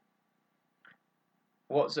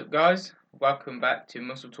What's up, guys? Welcome back to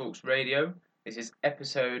Muscle Talks Radio. This is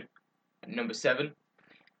episode number 7,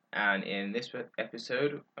 and in this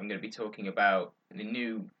episode, I'm going to be talking about the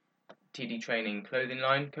new TD Training clothing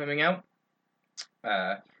line coming out.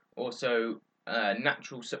 Also,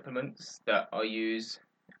 natural supplements that I use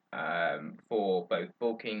for both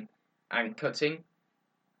bulking and cutting,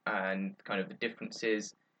 and kind of the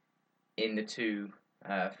differences in the two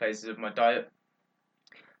phases of my diet.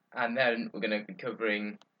 And then we're going to be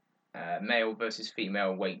covering male versus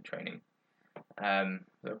female weight training. There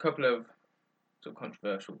are a couple of sort of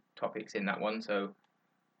controversial topics in that one, so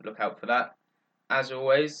look out for that. As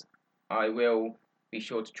always, I will be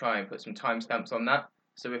sure to try and put some timestamps on that.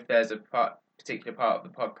 So if there's a particular part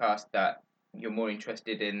of the podcast that you're more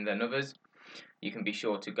interested in than others, you can be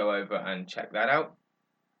sure to go over and check that out.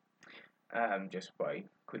 Just by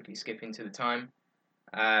quickly skipping to the time.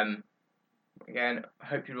 Again, I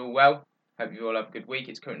hope you're all well. Hope you all have a good week.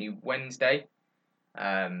 It's currently Wednesday,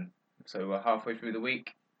 so we're halfway through the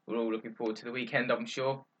week. We're all looking forward to the weekend, I'm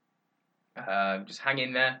sure. Just hang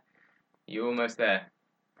in there. You're almost there.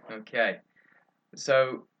 Okay.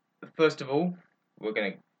 So, first of all, we're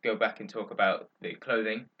going to go back and talk about the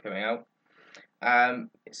clothing coming out.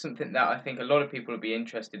 It's something that I think a lot of people will be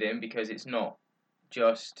interested in because it's not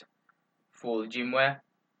just for the gym wear.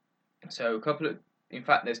 So, in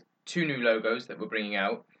fact, there's 2 new logos that we're bringing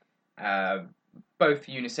out, both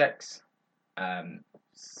unisex,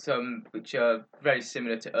 some which are very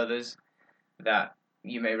similar to others that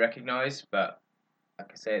you may recognise, but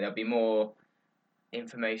like I say, there'll be more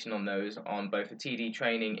information on those on both the TD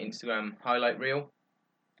Training Instagram highlight reel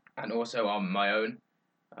and also on my own.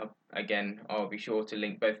 Again, I'll be sure to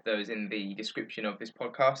link both those in the description of this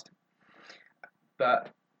podcast.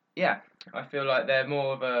 But yeah, I feel like they're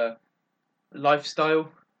more of a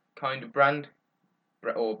lifestyle kind of brand,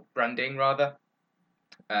 or branding rather.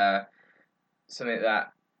 Something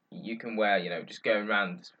that you can wear, just going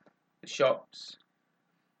around the shops,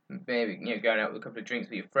 maybe going out with a couple of drinks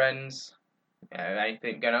with your friends,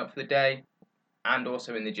 anything, going out for the day, and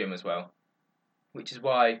also in the gym as well. Which is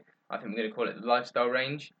why I think we're going to call it the lifestyle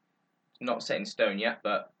range. It's not set in stone yet,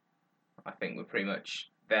 but I think we're pretty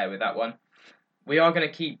much there with that one. We are going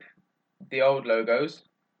to keep the old logos,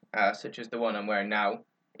 such as the one I'm wearing now,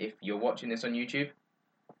 if you're watching this on YouTube.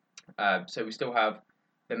 So we still have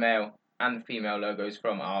the male and the female logos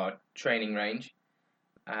from our training range,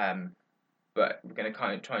 but we're going to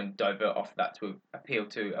kind of try and divert off that to appeal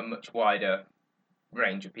to a much wider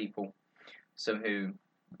range of people, some who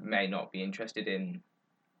may not be interested in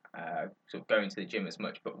sort of going to the gym as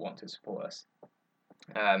much but want to support us.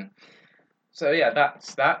 So yeah,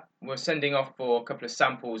 that's that. We're sending off for a couple of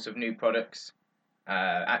samples of new products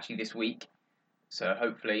actually this week, so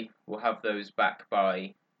hopefully we'll have those back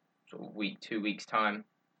by sort of 2 weeks time.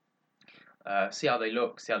 See how they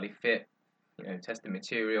look, see how they fit, test the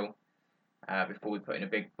material before we put in a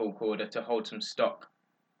big bulk order to hold some stock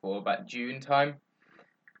for about June time.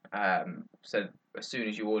 So as soon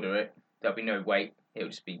as you order it, there'll be no wait. It'll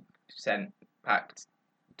just be sent, packed,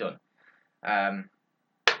 done.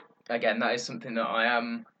 Again, that is something that I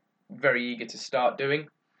am very eager to start doing,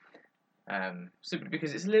 simply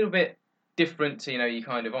because it's a little bit different to your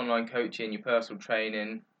kind of online coaching, your personal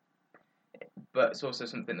training, but it's also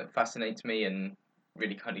something that fascinates me and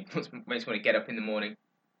really kind of makes me want to get up in the morning.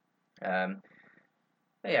 And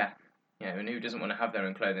who doesn't want to have their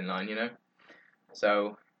own clothing line,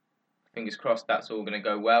 So, fingers crossed that's all going to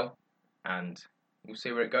go well, and we'll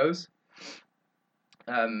see where it goes.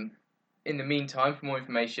 In the meantime, for more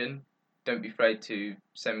information, don't be afraid to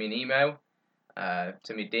send me an email,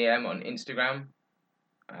 send me a DM on Instagram,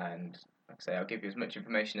 and like I say, I'll give you as much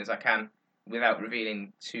information as I can without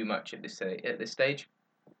revealing too much at this stage.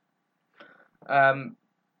 So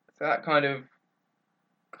that kind of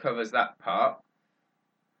covers that part.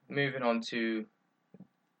 Moving on to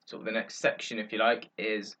sort of the next section, if you like,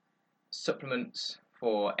 is supplements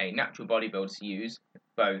for a natural bodybuilder to use,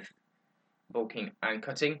 both bulking and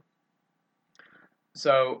cutting.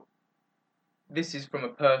 So this is from a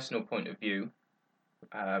personal point of view.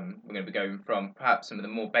 We're going to be going from perhaps some of the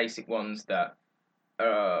more basic ones that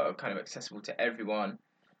are kind of accessible to everyone,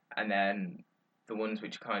 and then the ones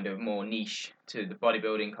which are kind of more niche to the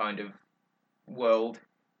bodybuilding kind of world,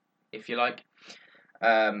 if you like.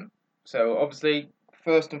 So obviously,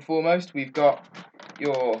 first and foremost, we've got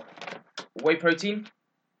your whey protein.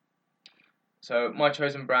 So my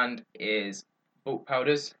chosen brand is Bulk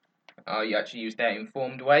Powders. You actually use their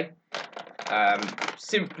Informed Whey,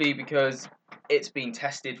 simply because it's been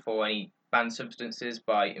tested for any banned substances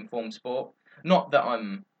by Informed Sport. Not that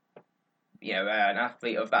I'm, an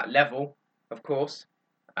athlete of that level, of course,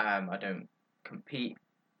 I don't compete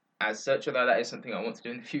as such, although that is something I want to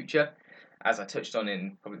do in the future, as I touched on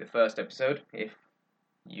in probably the first episode. If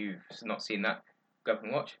you've not seen that, go up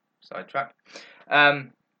and watch. Sidetrack.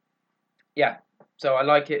 Yeah, so I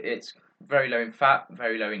like it. It's very low in fat,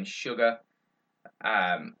 very low in sugar.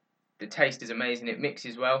 The taste is amazing. It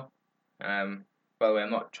mixes well. By the way,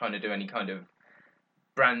 I'm not trying to do any kind of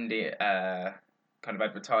brandy kind of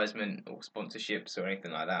advertisement or sponsorships or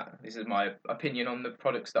anything like that. This is my opinion on the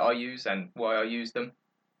products that I use and why I use them.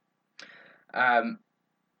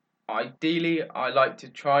 Ideally, I like to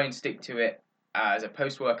try and stick to it as a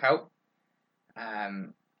post-workout.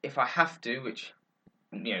 If I have to, which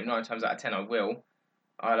 9 times out of 10 I will,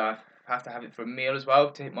 I'll have to have it for a meal as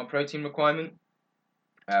well to hit my protein requirement.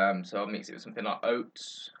 So I'll mix it with something like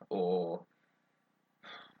oats or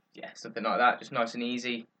something like that, just nice and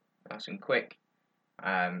easy, nice and quick.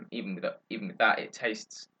 Even with that, it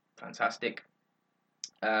tastes fantastic.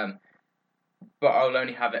 But I'll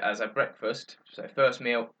only have it as a breakfast, so first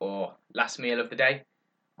meal or last meal of the day.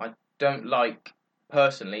 I don't like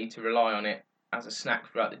personally to rely on it as a snack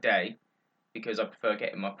throughout the day because I prefer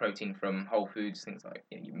getting my protein from whole foods, things like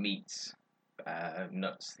your meats,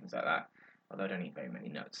 nuts, things like that. Although I don't eat very many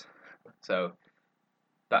nuts, so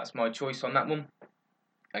that's my choice on that one.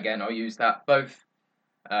 Again, I'll use that both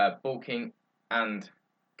bulking and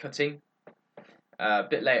cutting. A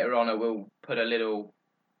bit later on, I will put a little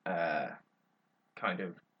kind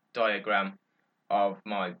of diagram of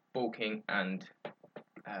my bulking and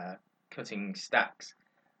cutting stacks,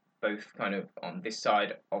 both kind of on this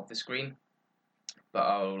side of the screen.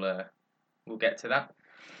 But we'll get to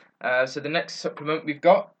that. So the next supplement we've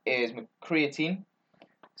got is creatine.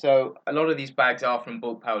 So a lot of these bags are from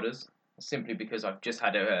bulk powders, simply because I've just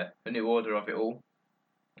had a new order of it all.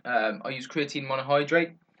 I use creatine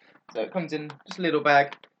monohydrate, so it comes in just a little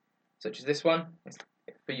bag, such as this one. It's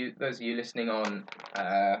for you, those of you listening on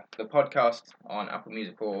the podcast on Apple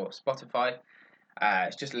Music or Spotify.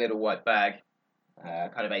 It's just a little white bag,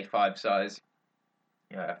 kind of A5 size,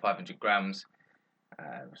 500 grams,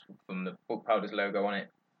 from the bulk powders logo on it.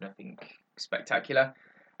 Nothing spectacular.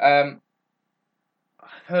 I've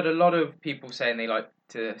heard a lot of people saying they like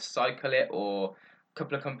to cycle it, or a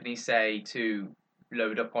couple of companies say to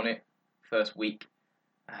load up on it first week,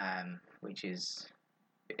 which is,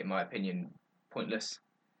 in my opinion, pointless,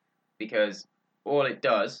 because all it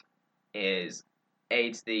does is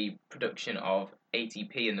aids the production of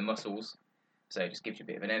ATP in the muscles, so it just gives you a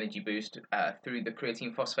bit of an energy boost through the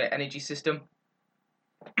creatine phosphate energy system.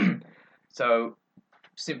 So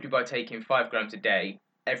simply by taking 5 grams a day,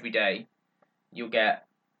 every day, you'll get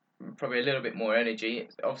probably a little bit more energy.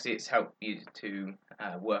 Obviously, it's helped you to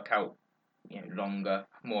work out, longer,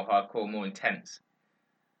 more hardcore, more intense.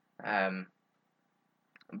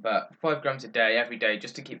 But 5 grams a day, every day,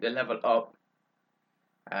 just to keep the level up,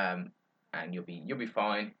 and you'll be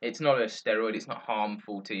fine. It's not a steroid; it's not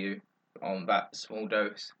harmful to you on that small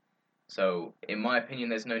dose. So, in my opinion,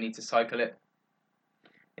 there's no need to cycle it.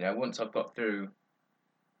 Once I've got through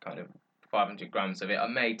kind of 500 grams of it, I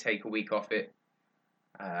may take a week off it.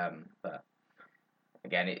 But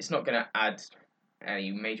again, it's not going to add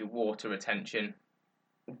any major water retention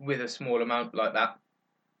with a small amount like that.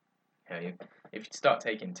 If you start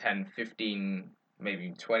taking 10, 15,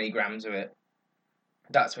 maybe 20 grams of it,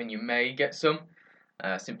 that's when you may get some,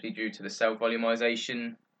 simply due to the cell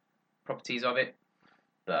volumization properties of it.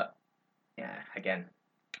 But again,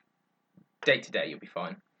 day to day, you'll be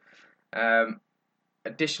fine.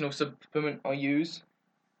 Additional supplement I use,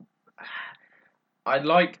 I'd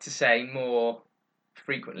like to say more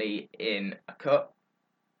frequently in a cup,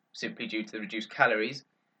 simply due to the reduced calories,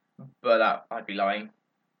 but that I'd be lying.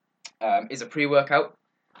 Is a pre-workout.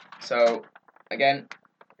 So again,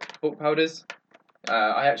 bulk powders.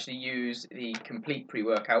 I actually use the complete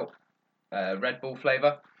pre-workout, Red Bull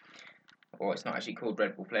flavour. Or it's not actually called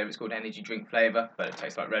Red Bull flavour, it's called energy drink flavour, but it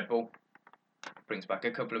tastes like Red Bull. Brings back a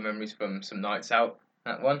couple of memories from some nights out,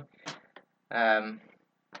 that one.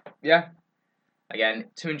 Again,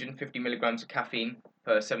 250 milligrams of caffeine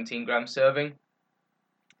per 17 gram serving.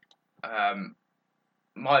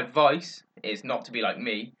 My advice is not to be like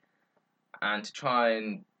me, and to try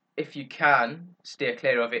and, if you can, steer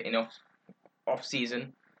clear of it in off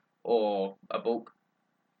season or a bulk,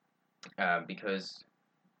 because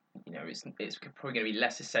it's probably going to be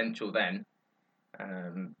less essential then,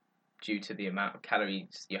 due to the amount of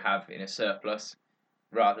calories you have in a surplus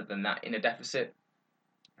rather than that in a deficit.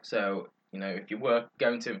 So if you were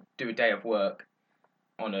going to do a day of work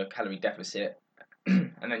on a calorie deficit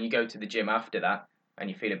and then you go to the gym after that and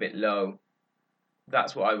you feel a bit low,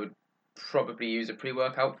 that's what I would probably use a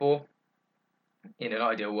pre-workout for. in an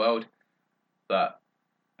ideal world. But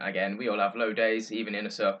again, we all have low days, even in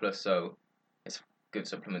a surplus, so it's a good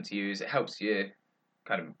supplement to use. It helps you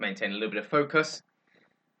kind of maintain a little bit of focus.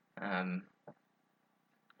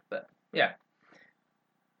 But yeah,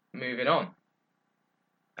 moving on.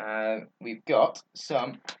 We've got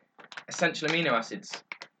some essential amino acids.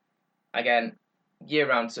 Again,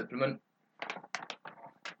 year-round supplement,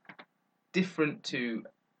 different to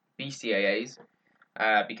BCAAs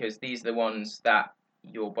because these are the ones that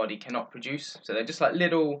your body cannot produce. So they're just like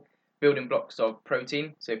little building blocks of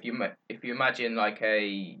protein. So if you imagine like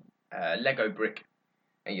a Lego brick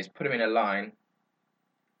and you just put them in a line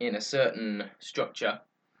in a certain structure,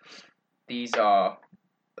 these are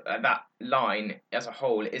that line as a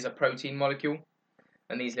whole is a protein molecule,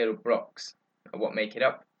 and these little blocks are what make it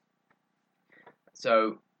up.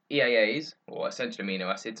 So EAAs, or essential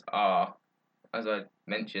amino acids, are, as I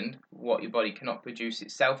mentioned, what your body cannot produce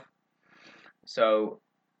itself. So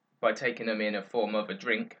by taking them in a form of a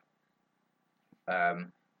drink,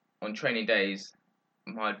 on training days,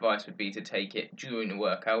 my advice would be to take it during the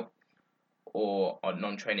workout, or on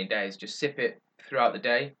non-training days, just sip it throughout the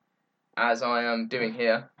day, as I am doing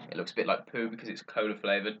here. It looks a bit like poo because it's cola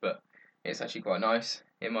flavoured, but it's actually quite nice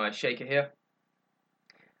in my shaker here.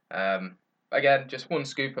 Again, just one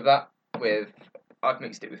scoop of that I've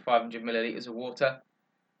mixed it with 500 millilitres of water.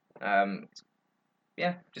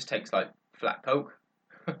 Just takes like flat Coke,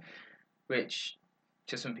 which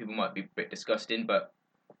to some people might be a bit disgusting, but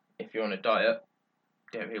if you're on a diet,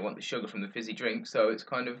 you don't really want the sugar from the fizzy drink, so it's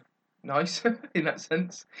kind of nice in that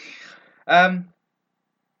sense.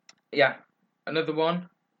 Another one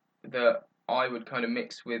that I would kind of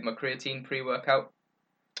mix with my creatine pre-workout.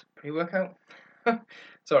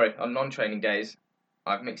 Sorry, on non-training days,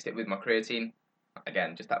 I've mixed it with my creatine.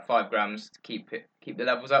 Again, just that 5 grams to keep the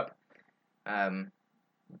levels up.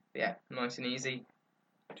 Nice and easy.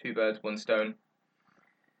 2 birds, 1 stone.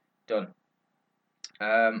 Done.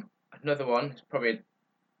 Another one is probably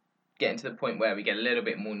getting to the point where we get a little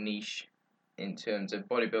bit more niche in terms of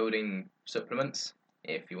bodybuilding supplements,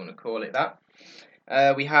 if you want to call it that.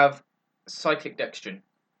 We have cyclic dextrin.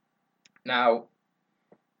 Now,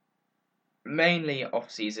 mainly off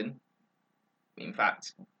season. In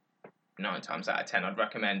fact, 9 times out of 10, I'd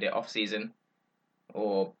recommend it off season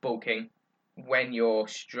or bulking when you're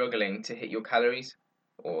struggling to hit your calories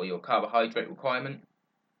or your carbohydrate requirement.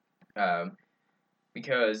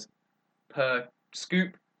 Because per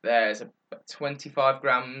scoop, there's 25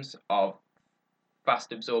 grams of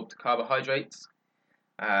fast absorbed carbohydrates.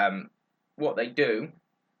 What they do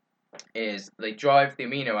is they drive the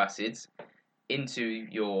amino acids into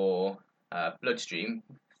your bloodstream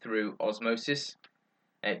through osmosis.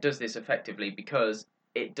 And it does this effectively because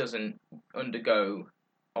it doesn't undergo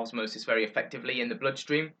osmosis very effectively in the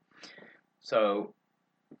bloodstream. So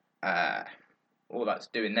all that's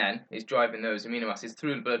doing then is driving those amino acids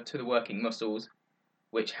through the blood to the working muscles,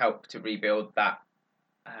 which help to rebuild that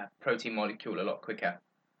protein molecule a lot quicker.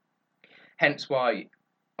 Hence why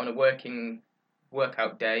on a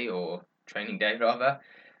workout day, or training day rather,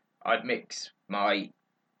 I'd mix my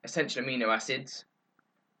essential amino acids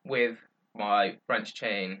with my branched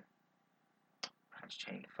chain, for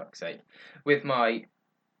fuck's sake, with my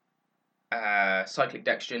cyclic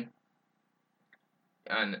dextrin,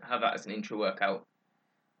 and have that as an intra-workout.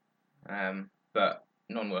 But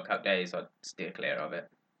non-workout days, I'd steer clear of it.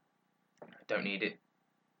 Don't need it.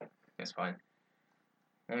 It's fine.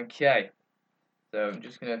 Okay, so I'm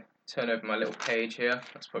just going to turn over my little page here.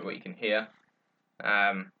 That's probably what you can hear.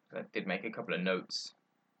 I did make a couple of notes.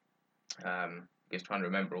 Because trying to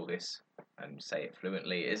remember all this and say it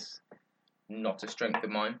fluently is not a strength of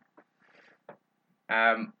mine.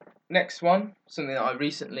 Next one, something that I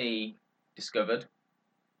recently discovered,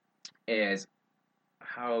 is,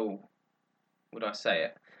 how would I say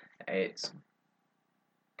it? It's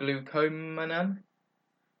glucomannan.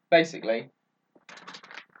 Basically,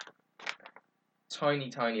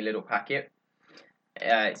 tiny little packet.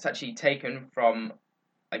 It's actually taken from,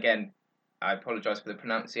 again, I apologise for the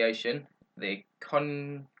pronunciation, the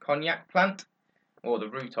cognac plant, or the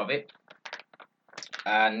root of it,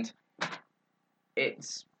 and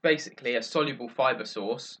it's basically a soluble fibre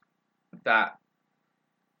source that,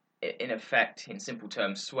 in effect, in simple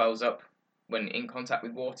terms, swells up when in contact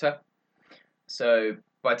with water. So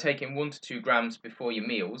by taking 1 to 2 grams before your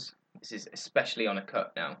meals, this is especially on a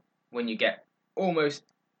cut now, when you get almost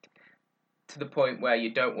to the point where you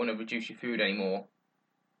don't want to reduce your food anymore,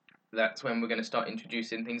 that's when we're going to start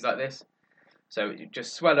introducing things like this. So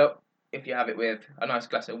just swell up if you have it with a nice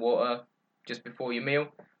glass of water just before your meal.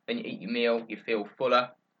 Then you eat your meal, you feel fuller.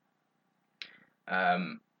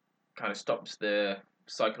 Kind kind of stops the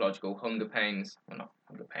psychological hunger pains, well, not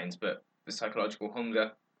hunger pains, but the psychological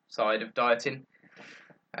hunger side of dieting.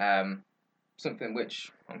 Something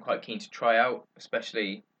which I'm quite keen to try out,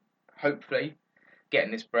 especially, hopefully,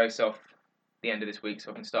 getting this brace off the end of this week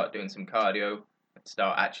so I can start doing some cardio and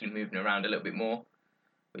start actually moving around a little bit more,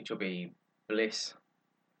 which will be bliss.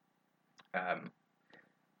 But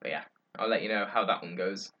yeah, I'll let you know how that one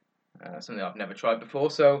goes. Something I've never tried before,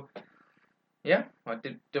 so yeah, I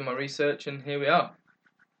did my research and here we are.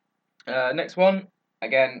 Next one,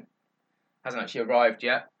 again, hasn't actually arrived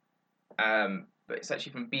yet, but it's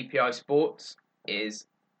actually from BPI Sports, is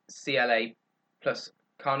CLA plus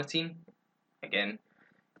carnitine. Again,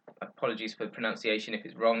 apologies for the pronunciation if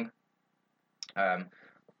it's wrong.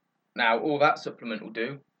 Now, all that supplement will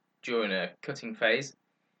do during a cutting phase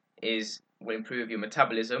will improve your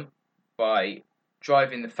metabolism by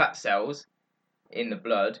driving the fat cells in the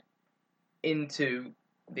blood into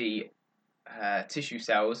the tissue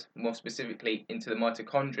cells, more specifically into the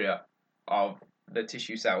mitochondria of the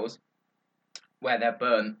tissue cells, where they're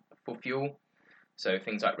burnt for fuel. So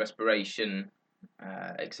things like respiration,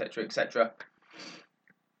 etc., etc.,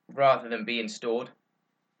 rather than being stored,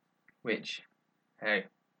 which, hey,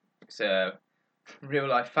 it's a real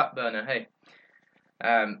life fat burner, hey.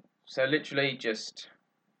 So literally just,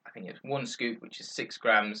 I think it's 1 scoop, which is 6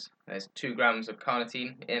 grams. There's 2 grams of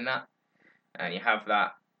carnitine in that, and you have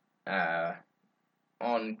that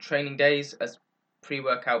on training days as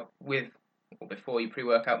pre-workout with or before your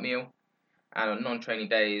pre-workout meal, and on non-training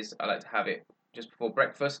days I like to have it just before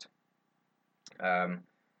breakfast.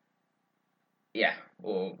 Yeah,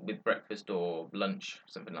 or with breakfast or lunch,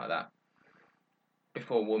 something like that,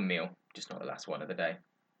 before one meal, just not the last one of the day.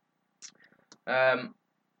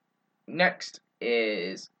 Next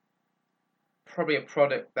is probably a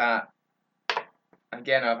product that,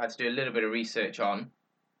 again, I've had to do a little bit of research on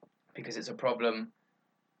because it's a problem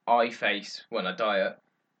I face when I diet,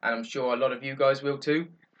 and I'm sure a lot of you guys will too.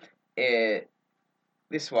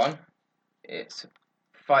 This one, it's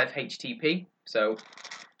 5-HTP, so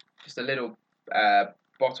just a little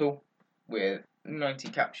bottle with 90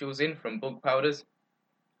 capsules in from Bulk Powders.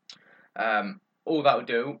 All that will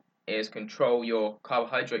do is control your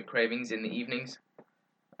carbohydrate cravings in the evenings.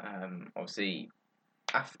 Obviously,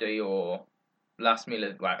 after your last meal,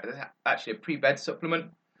 well, it's actually a pre-bed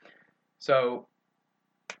supplement. So,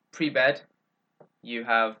 pre-bed, you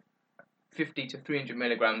have 50 to 300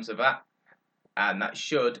 milligrams of that, and that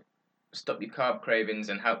should stop your carb cravings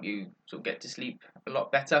and help you sort of get to sleep a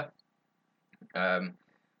lot better. I'm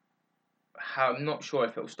not sure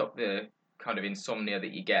if it will stop the kind of insomnia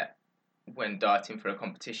that you get when dieting for a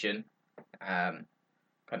competition, kind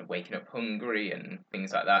of waking up hungry and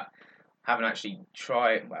things like that. Haven't actually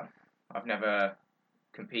tried, well, I've never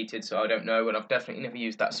competed, so I don't know, and I've definitely never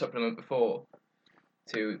used that supplement before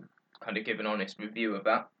to kind of give an honest review of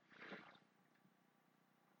that.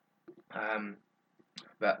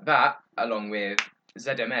 But that, along with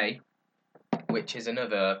ZMA, which is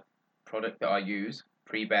another product that I use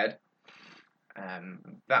pre-bed,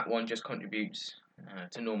 that one just contributes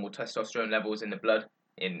to normal testosterone levels in the blood,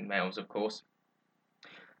 in males of course.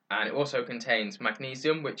 And it also contains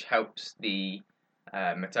magnesium, which helps the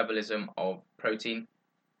metabolism of protein.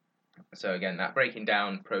 So again, that breaking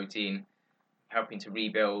down protein, helping to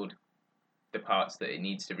rebuild the parts that it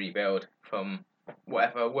needs to rebuild from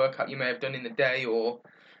whatever workout you may have done in the day or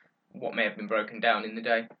what may have been broken down in the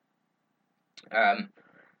day.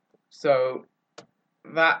 So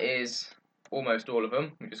that is almost all of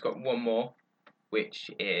them. We've just got one more,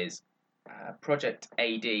 which is Project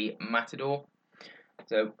AD Matador.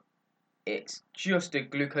 So it's just a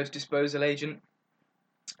glucose disposal agent.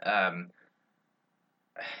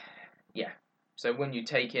 Yeah. So when you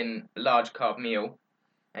take in a large carb meal,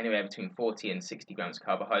 anywhere between 40 and 60 grams of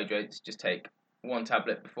carbohydrates, just take 1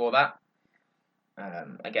 tablet before that.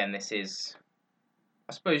 Again, this is,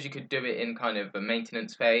 I suppose you could do it in kind of a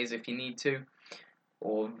maintenance phase if you need to,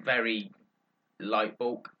 or very light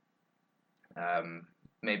bulk.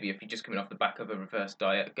 Maybe if you're just coming off the back of a reverse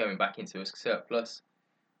diet, going back into a surplus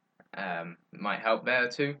might help there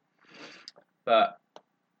too. But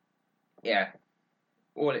yeah,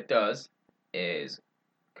 all it does is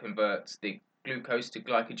converts the glucose to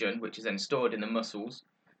glycogen, which is then stored in the muscles,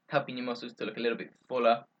 helping your muscles to look a little bit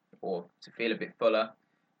fuller or to feel a bit fuller.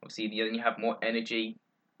 Obviously, then you have more energy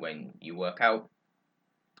when you work out,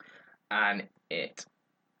 and it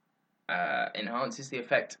enhances the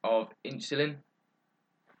effect of insulin.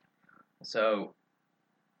 So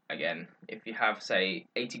again, if you have, say,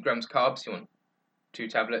 80 grams carbs, you want 2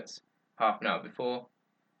 tablets half an hour before.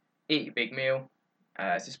 Eat your big meal.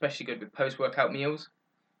 It's especially good with post-workout meals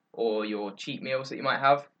or your cheat meals that you might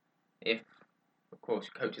have, if of course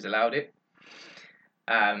your coach has allowed it.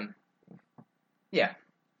 Yeah,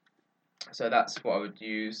 so that's what I would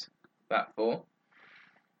use that for.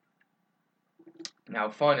 Now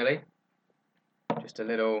finally, just a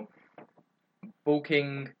little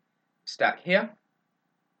bulking stack here.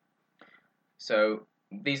 So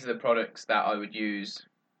these are the products that I would use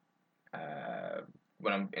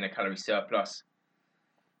when I'm in a calorie surplus,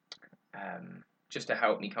 just to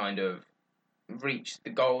help me kind of reach the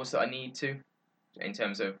goals that I need to in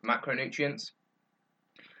terms of macronutrients.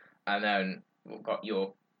 And then we've got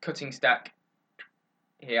your cutting stack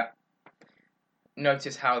here.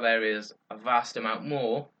 Notice how there is a vast amount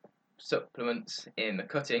more supplements in the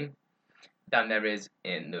cutting than there is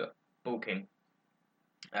in the bulking.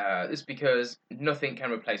 This is because nothing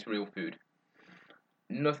can replace real food.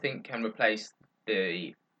 Nothing can replace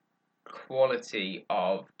the quality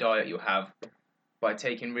of diet you have by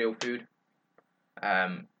taking real food.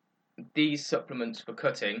 These supplements for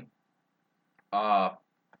cutting are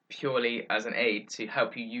purely as an aid to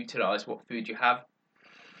help you utilize what food you have.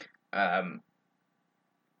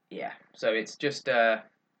 So it's just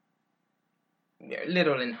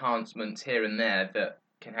little enhancements here and there that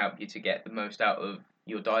can help you to get the most out of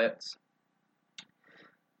your diets.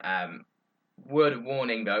 Word of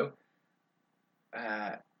warning though,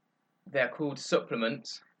 they're called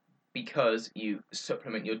supplements because you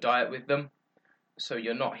supplement your diet with them. So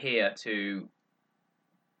you're not here to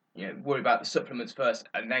worry about the supplements first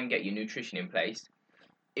and then get your nutrition in place.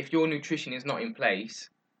 If your nutrition is not in place,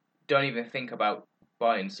 don't even think about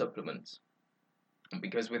buying supplements,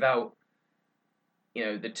 because without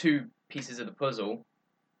the two pieces of the puzzle,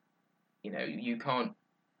 you can't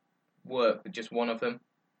work with just one of them.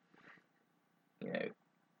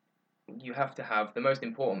 You have to have the most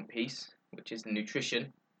important piece, which is the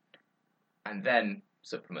nutrition, and then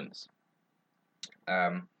supplements.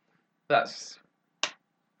 That's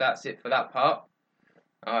it for that part.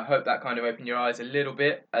 I hope that kind of opened your eyes a little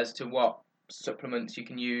bit as to what supplements you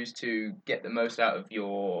can use to get the most out of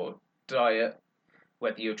your diet,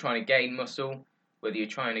 whether you're trying to gain muscle, whether you're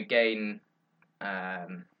trying to gain, I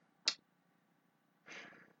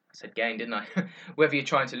said gain, didn't I? Whether you're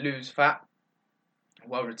trying to lose fat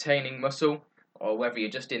while retaining muscle, or whether you're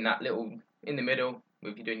just in the middle,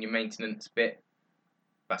 if you're doing your maintenance bit,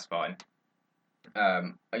 that's fine.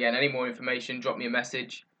 Again, any more information, drop me a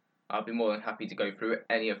message. I'll be more than happy to go through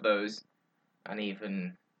any of those and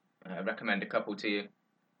even recommend a couple to you.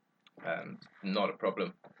 Not a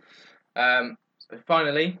problem. So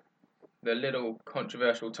finally, the little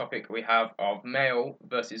controversial topic we have of male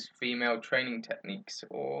versus female training techniques,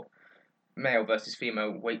 or male versus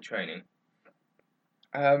female weight training.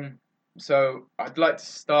 So I'd like to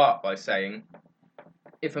start by saying,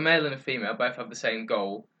 if a male and a female both have the same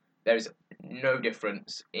goal, there is no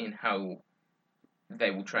difference in how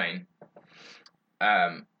they will train.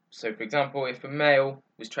 So for example, if a male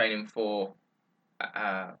was training for,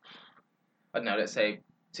 I don't know, let's say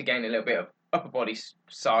to gain a little bit of upper body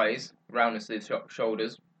size, roundness of the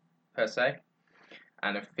shoulders, per se,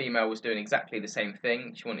 and a female was doing exactly the same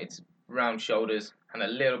thing, she wanted round shoulders and a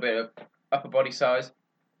little bit of upper body size,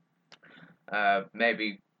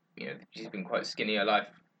 maybe she's been quite skinny her life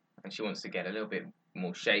and she wants to get a little bit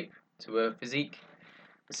more shape to her physique,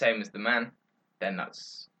 the same as the man, then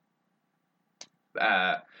that's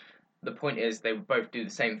the point is they both do the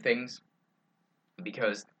same things,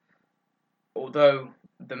 because although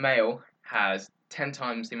the male has 10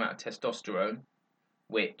 times the amount of testosterone,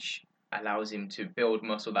 which allows him to build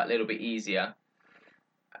muscle that little bit easier,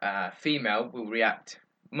 female will react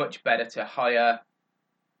much better to higher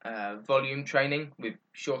volume training with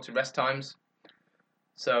shorter rest times.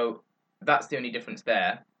 So that's the only difference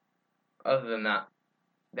there. Other than that,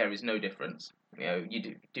 there is no difference.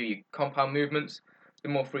 You do your compound movements, the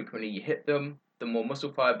more frequently you hit them, the more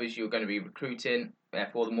muscle fibers you're going to be recruiting,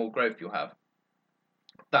 therefore the more growth you'll have.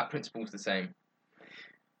 That principle is the same.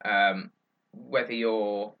 Whether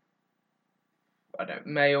you're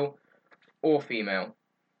male or female.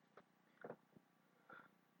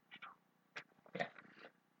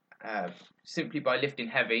 Simply by lifting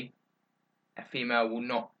heavy, a female will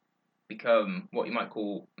not become what you might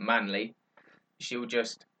call manly. She'll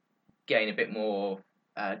just gain a bit more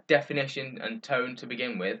definition and tone to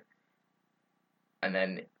begin with, and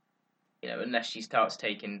then unless she starts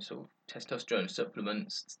taking sort of testosterone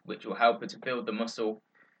supplements which will help her to build the muscle,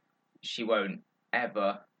 she won't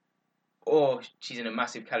ever, or she's in a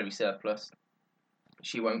massive calorie surplus,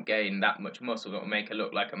 she won't gain that much muscle that will make her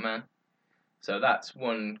look like a man. So that's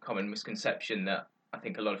one common misconception that I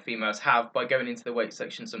think a lot of females have by going into the weight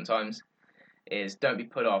section sometimes, is don't be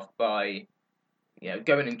put off by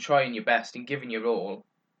going and trying your best and giving your all,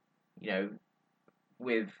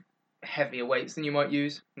 with heavier weights than you might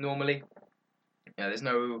use normally. There's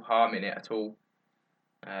no harm in it at all.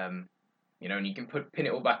 And you can pin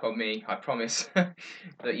it all back on me. I promise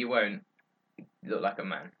that you won't look like a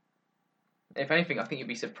man. If anything, I think you'd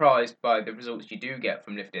be surprised by the results you do get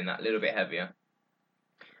from lifting that little bit heavier,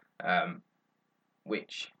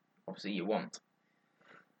 which obviously you want.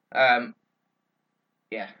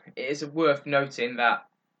 It is worth noting that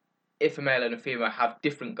if a male and a female have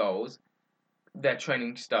different goals, their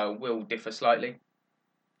training style will differ slightly.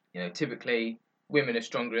 Typically women are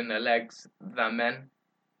stronger in their legs than men,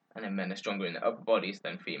 and then men are stronger in their upper bodies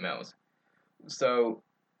than females. So,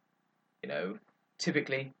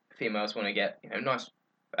 typically females want to get nice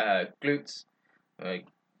glutes,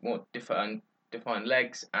 more defined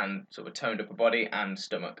legs, and sort of toned upper body and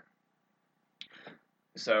stomach.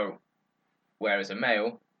 So, whereas a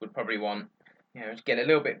male would probably want to get a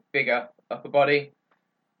little bit bigger upper body,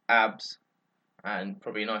 abs, and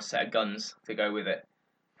probably a nice set of guns to go with it.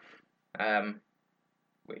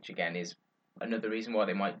 Which again is another reason why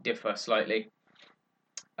they might differ slightly.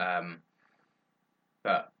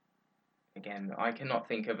 But again, I cannot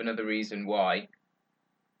think of another reason why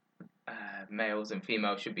males and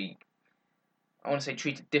females should be, I want to say,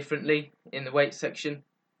 treated differently in the weight section,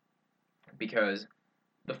 because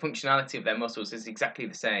the functionality of their muscles is exactly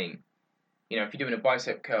the same. If you're doing a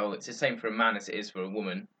bicep curl, it's the same for a man as it is for a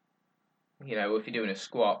woman. If you're doing a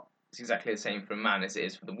squat, it's exactly the same for a man as it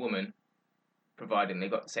is for the woman, providing they've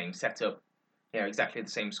got the same setup, exactly the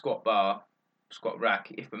same squat bar, squat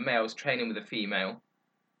rack. If a male's training with a female,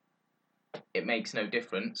 it makes no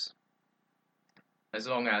difference as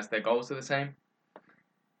long as their goals are the same.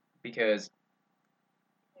 Because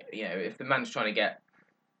if the man's trying to get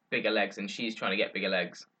bigger legs and she's trying to get bigger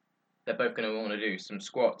legs, they're both going to want to do some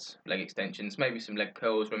squats, leg extensions, maybe some leg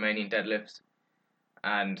curls, Romanian deadlifts,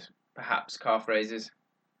 and perhaps calf raises.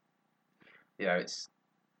 It's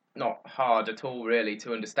not hard at all really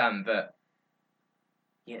to understand that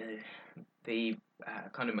the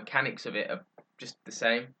kind of mechanics of it are just the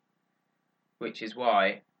same, which is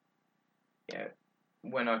why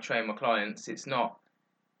when I train my clients, it's not,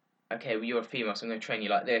 okay, well, you're a female, so I'm going to train you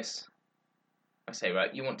like this. I say,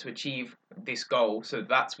 right, you want to achieve this goal, so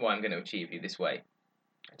that's why I'm going to achieve you this way.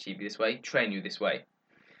 Train you this way.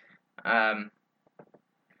 But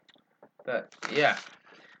yeah,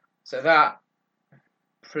 so that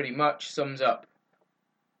pretty much sums up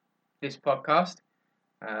this podcast.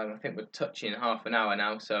 I think we're touching half an hour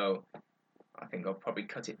now, so I think I'll probably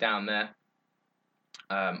cut it down there.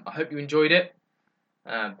 I hope you enjoyed it.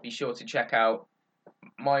 Be sure to check out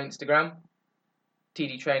my Instagram,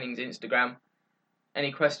 TD Training's Instagram.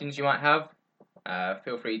 Any questions you might have,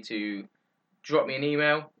 feel free to drop me an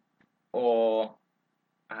email or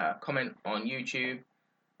comment on YouTube,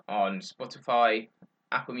 on Spotify,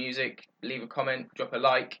 Apple Music. Leave a comment, drop a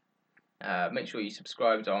like. Make sure you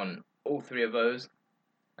subscribed on all three of those.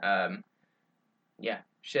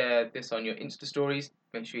 Share this on your Insta stories.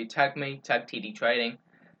 Make sure you tag me, tag TD Training.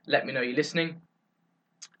 Let me know you're listening.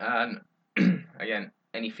 And again,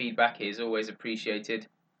 any feedback is always appreciated.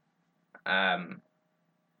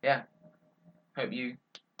 Hope you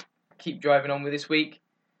keep driving on with this week.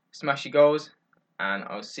 Smash your goals, and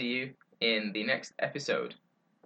I'll see you in the next episode.